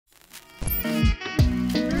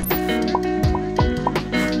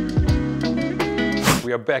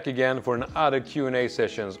we are back again for another Q&A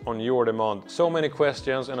sessions on your demand. So many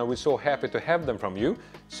questions, and we're so happy to have them from you.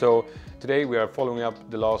 So today we are following up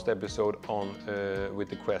the last episode on with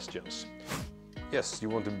the questions. Yes, you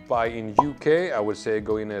want to buy in UK, I would say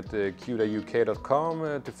go in at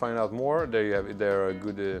q.uk.com to find out more. They're a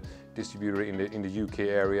good distributor in the UK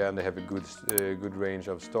area, and they have a good range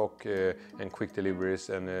of stock and quick deliveries,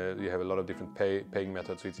 and you have a lot of different paying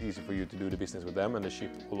methods, so it's easy for you to do the business with them, and they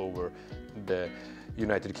ship all over the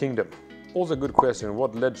United Kingdom. Also a good question,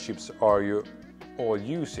 what lead chips are you all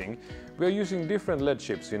using? We are using different lead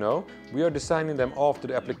chips, you know. We are designing them after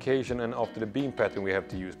the application and after the beam pattern we have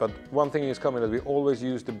to use. But one thing is common, that we always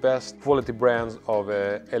use the best quality brands of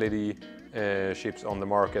LED chips on the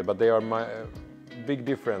market, but they are big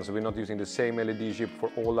difference. We're not using the same LED chip for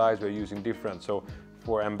all lights, we're using different. So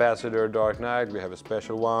for Ambassador Dark Night we have a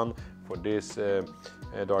special one, for this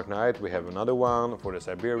Dark Night we have another one, for the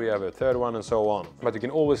Siberia we have a third one, and so on. But you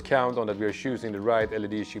can always count on that we are choosing the right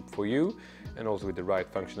LED chip for you, and also with the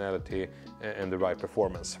right functionality and the right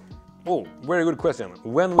performance. Oh, very good question.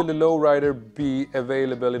 When will the lowrider be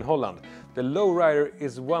available in Holland? The lowrider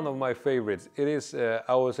is one of my favorites. It is,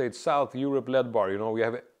 I would say, it's South Europe LED bar. You know, we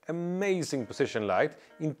have an amazing position light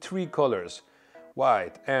in 3 colors: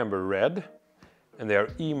 white, amber, red, and they are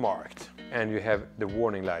E-marked. And you have the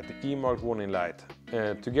warning light, the E-marked warning light.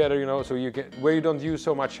 Together, you know, so you can, where you don't use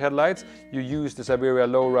so much headlights, you use the Siberia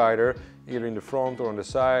lowrider either in the front or on the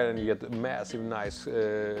side, and you get a massive, nice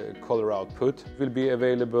color output. It will be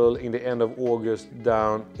available in the end of August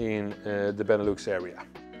down in the Benelux area.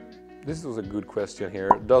 This was a good question here.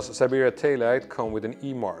 Does Siberia taillight come with an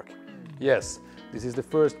E-mark? Yes, this is the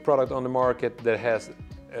first product on the market that has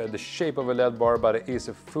the shape of a LED bar, but it is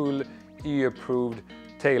a full E-approved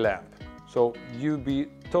tail lamp. So you'll be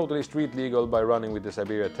totally street legal by running with the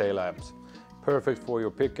Siberia tail lamps. Perfect for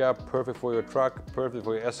your pickup, perfect for your truck, perfect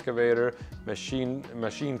for your excavator,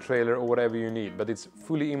 machine trailer, or whatever you need. But it's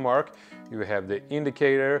fully E-marked. You have the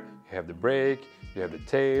indicator, you have the brake, you have the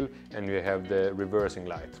tail, and you have the reversing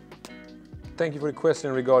light. Thank you for the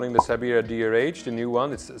question regarding the Siberia DRH, the new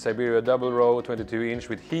one. It's Siberia double row 22-inch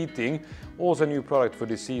with heating. Also a new product for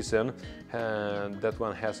this season. And that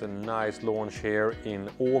one has a nice launch here in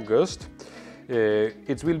August.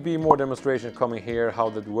 It will be more demonstration coming here how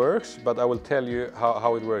that works, but I will tell you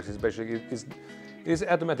how it works. It's basically it's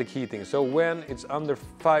automatic heating. So when it's under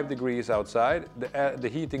 5 degrees outside, the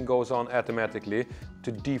heating goes on automatically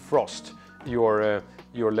to defrost your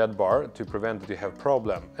LED bar to prevent that you have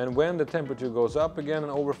problem. And when the temperature goes up again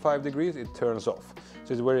and over 5 degrees, it turns off.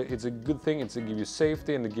 So it's a good thing. It gives you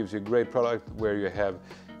safety, and it gives you a great product where you have,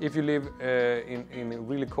 if you live in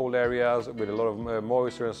really cold areas with a lot of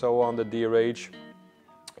moisture and so on, the DRH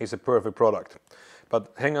is a perfect product.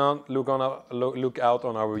 But hang on, look out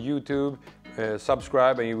on our YouTube,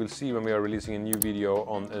 subscribe, and you will see when we are releasing a new video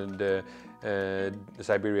on the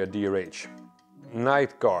Siberia DRH.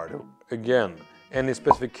 Night guard, again. Any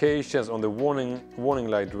specifications on the warning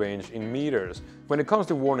light range in meters? When it comes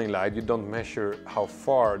to warning light, you don't measure how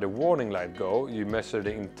far the warning light goes, you measure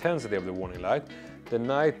the intensity of the warning light. The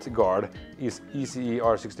night guard is ECE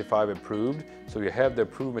R65 approved, so you have the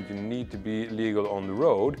improvement you need to be legal on the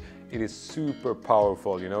road. It is super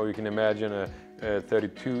powerful, you know, you can imagine a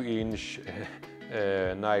 32-inch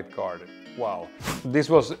night guard. Wow. This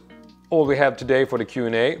was all we have today for the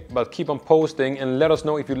Q&A, but keep on posting and let us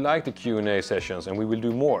know if you like the Q&A sessions, and we will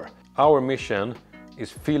do more. Our mission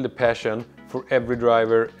is feel the passion for every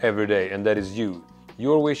driver every day, and that is you.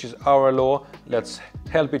 Your wish is our law. Let's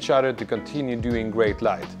help each other to continue doing great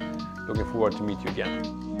light. Looking forward to meet you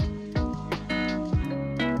again.